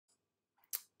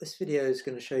This video is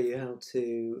going to show you how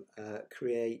to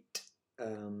create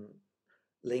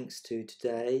links to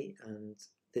today and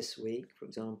this week, for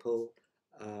example,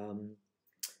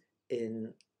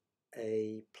 in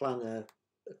a planner,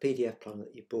 a PDF planner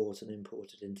that you bought and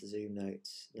imported into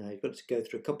ZoomNotes. Now you've got to go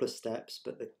through a couple of steps,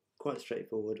 but they're quite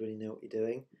straightforward when you know what you're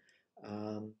doing.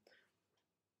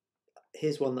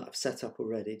 Here's one that I've set up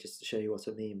already just to show you what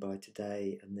I mean by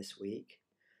today and this week.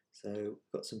 So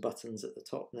we've got some buttons at the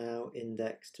top now,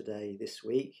 index, today, this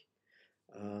week,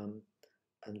 and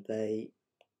they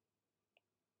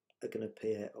are going to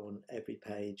appear on every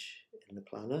page in the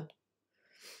planner.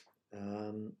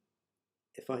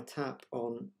 If I tap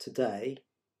on today,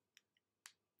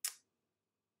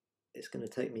 it's going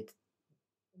to take me to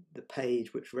the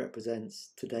page which represents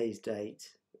today's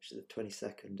date, which is the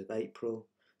 22nd of April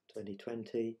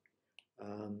 2020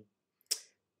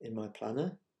 in my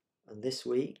planner. And this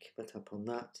week, if I tap on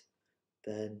that,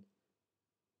 then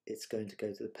it's going to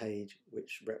go to the page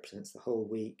which represents the whole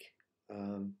week,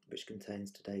 which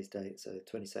contains today's date. So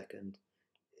 22nd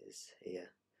is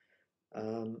here.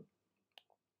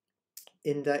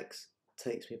 Index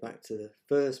takes me back to the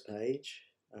first page,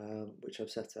 which I've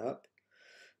set up.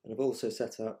 And I've also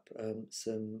set up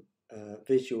some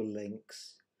visual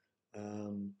links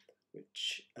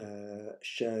which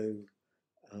show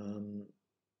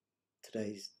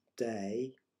today's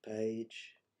day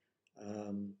page,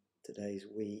 today's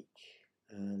week,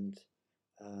 and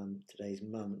today's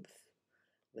month.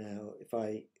 Now if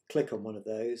I click on one of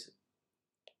those,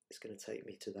 it's going to take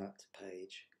me to that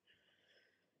page.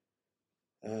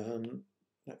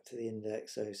 Back to the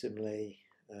index, so similarly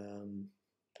the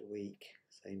week,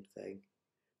 same thing.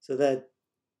 So they're a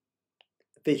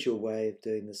visual way of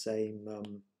doing the same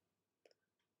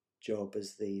job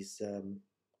as these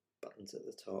buttons at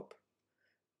the top.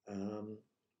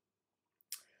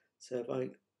 So if I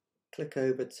click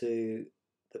over to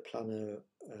the planner,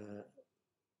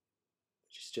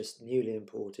 which is just newly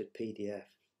imported PDF,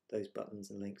 those buttons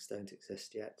and links don't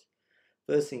exist yet.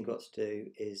 First thing you've got to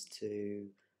do is to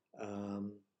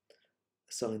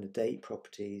assign the date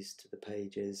properties to the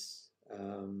pages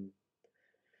in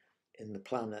the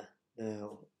planner.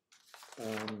 Now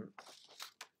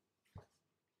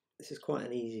this is quite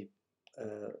an easy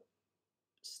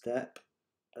step,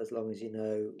 as long as you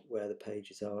know where the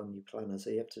pages are on your planner. So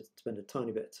you have to spend a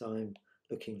tiny bit of time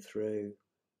looking through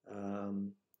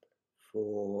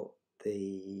for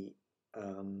the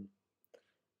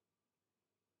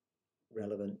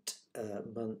relevant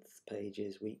month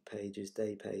pages, week pages,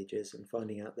 day pages, and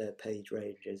finding out their page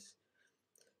ranges.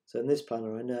 So in this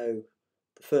planner, I know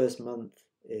the first month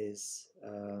is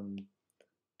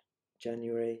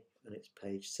January, and it's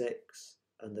page 6,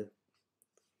 and the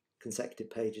consecutive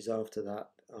pages after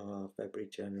that are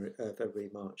February,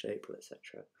 March, April,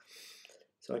 etc.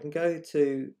 So I can go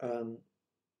to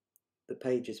the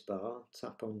pages bar,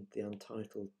 tap on the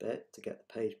untitled bit to get the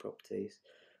page properties,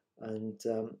 and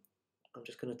I'm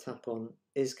just going to tap on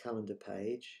is calendar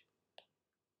page.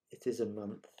 It is a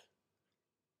month,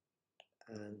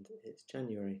 and it's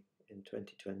January in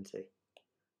 2020. So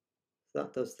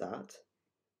that does that.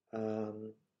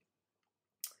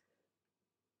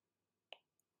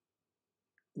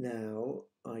 Now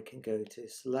I can go to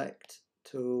select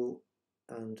tool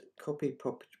and copy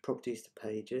properties to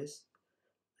pages,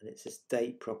 and it says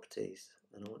date properties,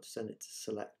 and I want to send it to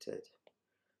selected,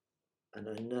 and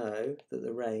I know that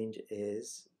the range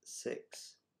is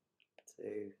 6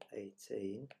 to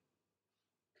 18.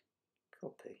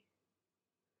 Copy.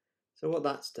 So what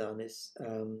that's done is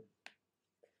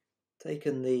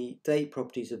taken the date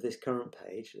properties of this current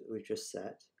page that we've just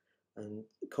set and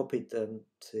copied them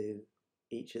to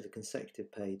each of the consecutive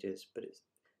pages, but it's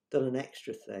done an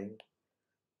extra thing,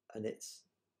 and it's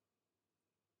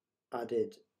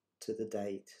added to the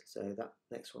date. So that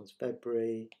next one's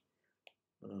February,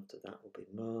 and after that will be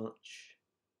March.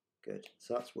 Good,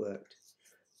 so that's worked.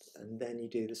 And then you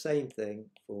do the same thing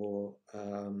for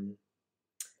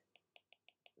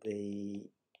the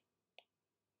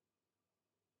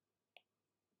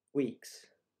weeks.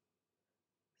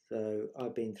 So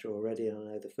I've been through already, and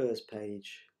I know the first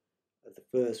page of the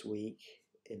first week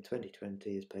in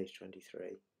 2020 is page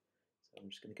 23. So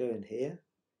I'm just going to go in here,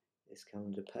 this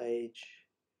calendar page,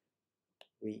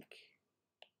 week,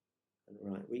 and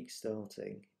right, week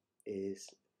starting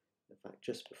is in fact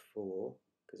just before,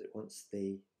 because it wants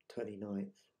the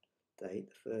 29th date,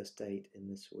 the first date in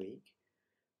this week,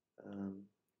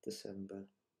 December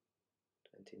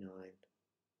 29.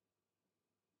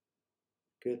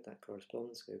 Good, that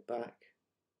corresponds. Go back.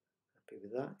 Happy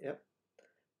with that, yep.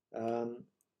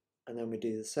 And then we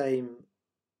do the same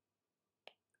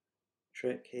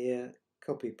trick here.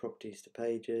 copy properties to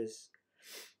pages,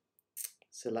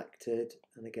 selected,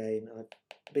 and again I've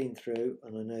been through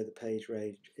and I know the page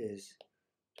range is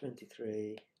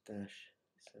 23-75.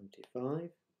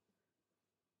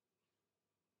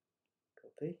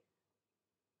 Copy.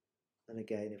 And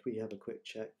again, if we have a quick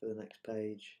check for the next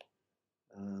page,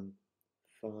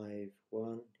 5-1,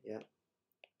 yeah,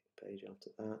 page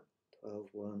after that,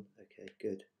 12-1, okay,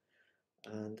 good.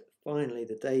 And finally,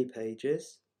 the day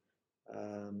pages.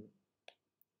 I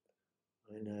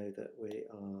know that we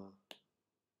are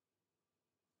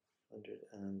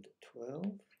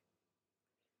 112,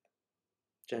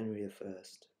 January the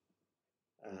 1st.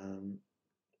 So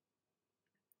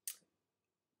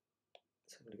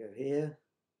I'm going to go here,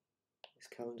 this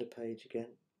calendar page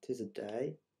again. It is a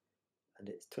day, and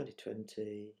it's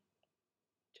 2020,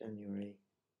 January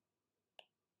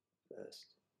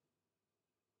 1st.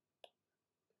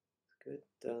 Good,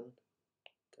 done,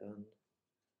 done.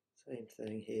 Same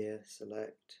thing here,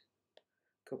 select,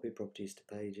 copy properties to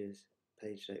pages,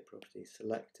 page date properties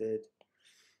selected.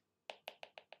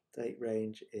 Date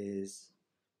range is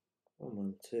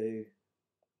 112-477.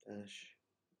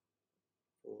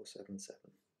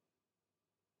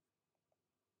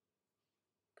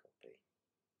 Copy.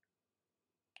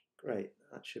 Great,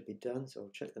 that should be done. So I'll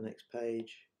check the next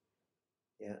page.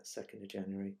 Yeah, 2nd of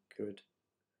January, good.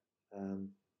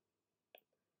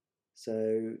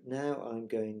 So now I'm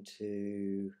going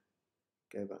to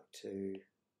go back to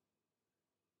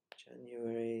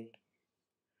January,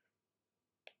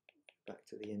 back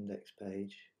to the index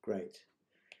page. Great.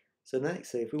 So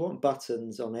next, if we want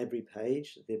buttons on every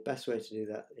page, the best way to do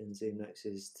that in ZoomNotes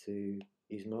is to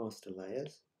use master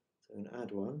layers. So I'm going to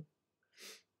add one,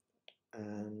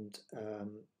 and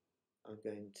I'm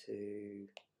going to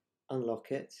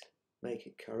unlock it, make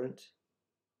it current,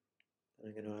 and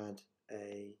I'm going to add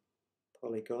a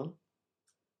polygon.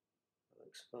 That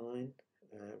looks fine.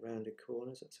 Rounded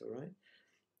corners, that's all right.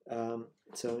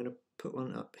 So I'm going to put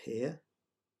one up here,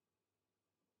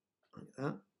 like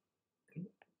that. Make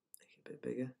it a bit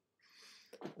bigger.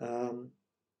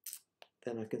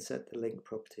 Then I can set the link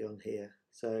property on here.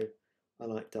 So I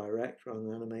like direct rather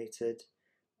than animated.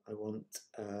 I want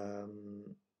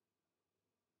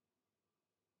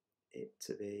it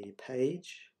to be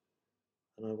page,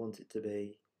 and I want it to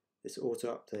be this auto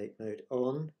update mode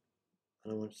on,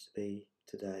 and I want it to be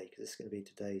today because it's going to be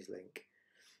today's link.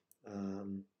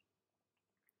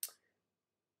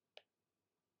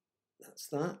 That's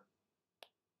that.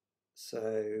 So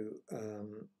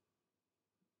I'm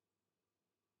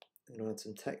going to add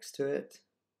some text to it.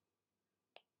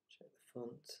 Check the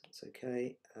font, it's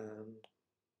okay. And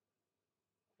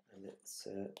it's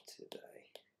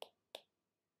today.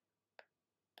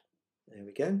 There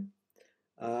we go.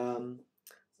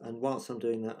 And whilst I'm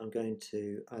doing that, I'm going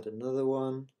to add another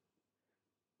one,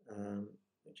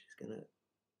 which is going to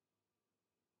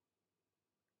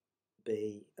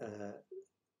be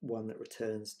one that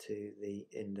returns to the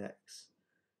index,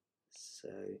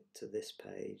 so to this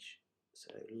page.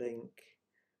 So link,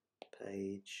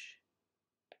 page,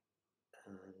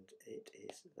 and it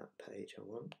is that page I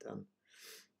want done.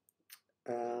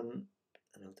 And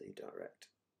I'll do direct.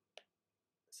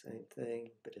 Same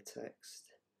thing, bit of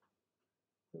text.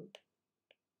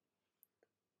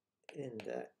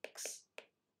 Index.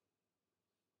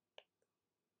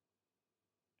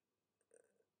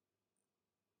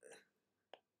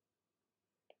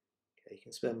 Okay, you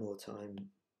can spend more time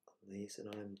on these than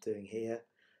I'm doing here.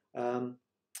 Then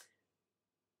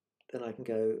I can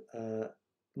go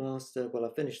master. Well, I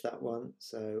finished that one,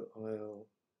 so I'll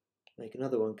make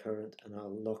another one current and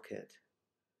I'll lock it.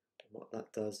 And what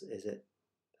that does is it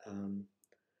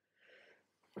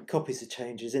copies the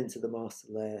changes into the master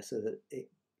layer so that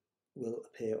it will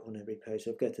appear on every page.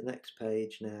 So I'll go to the next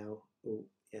page now. Oh,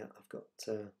 yeah, I've got,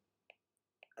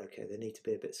 okay, they need to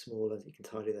be a bit smaller. You can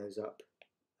tidy those up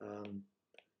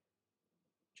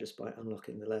just by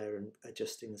unlocking the layer and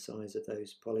adjusting the size of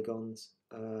those polygons.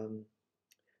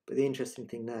 But the interesting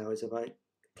thing now is if I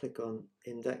click on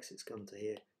index, it's gone to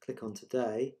here. Click on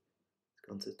today, it's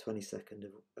gone to the 22nd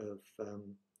of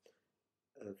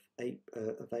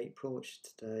April, which is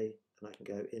today, and I can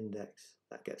go index.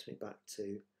 That gets me back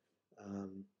to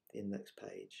the index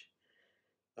page.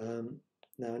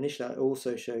 Now, initially, I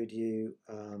also showed you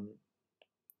how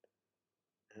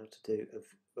to do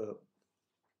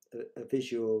a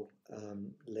visual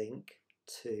link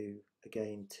to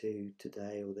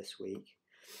today or this week.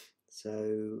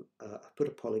 So I put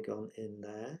a polygon in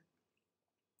there,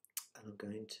 and I'm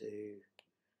going to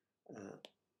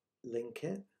link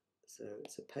it. So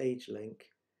it's a page link,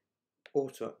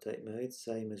 auto update mode,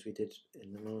 same as we did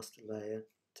in the master layer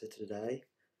to today.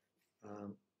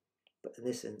 But in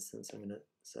this instance, I'm going to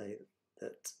say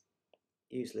that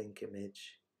use link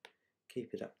image,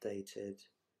 keep it updated,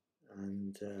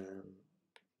 and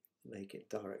make it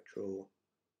direct draw.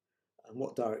 And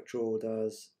what direct draw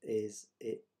does is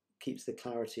it keeps the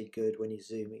clarity good when you're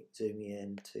zooming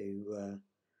in to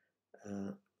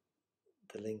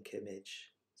the link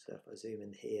image. So if I zoom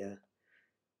in here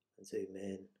and zoom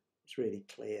in, it's really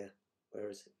clear,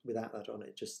 whereas without that on,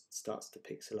 it just starts to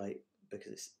pixelate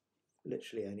because it's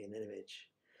literally only an image.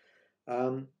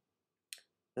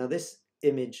 Now this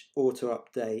image auto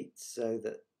updates so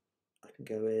that I can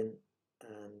go in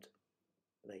and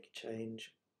make a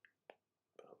change,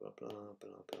 blah blah blah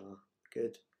blah blah,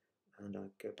 good, and I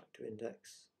go back to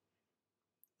index,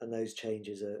 and those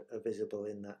changes are visible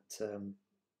in that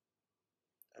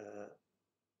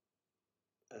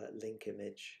link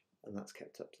image, and that's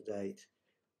kept up to date.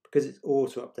 Because it's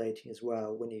auto updating as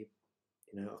well, when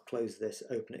I'll close this,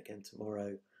 open it again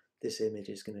tomorrow, this image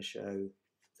is going to show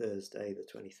Thursday the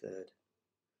 23rd.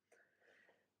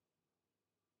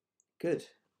 Good.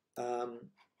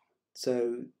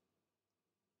 So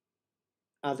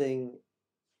adding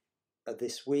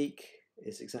this week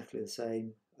is exactly the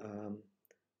same.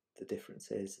 The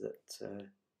difference is that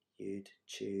you'd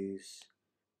choose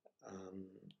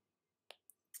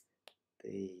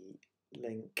the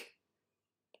link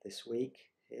this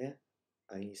week here,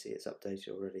 and you see it's updated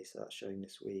already, so that's showing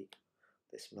this week.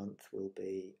 This month will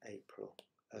be April.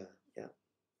 Yeah,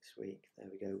 this week. There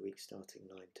we go. Week starting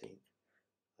 19th,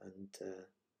 and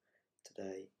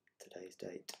today's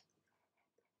date.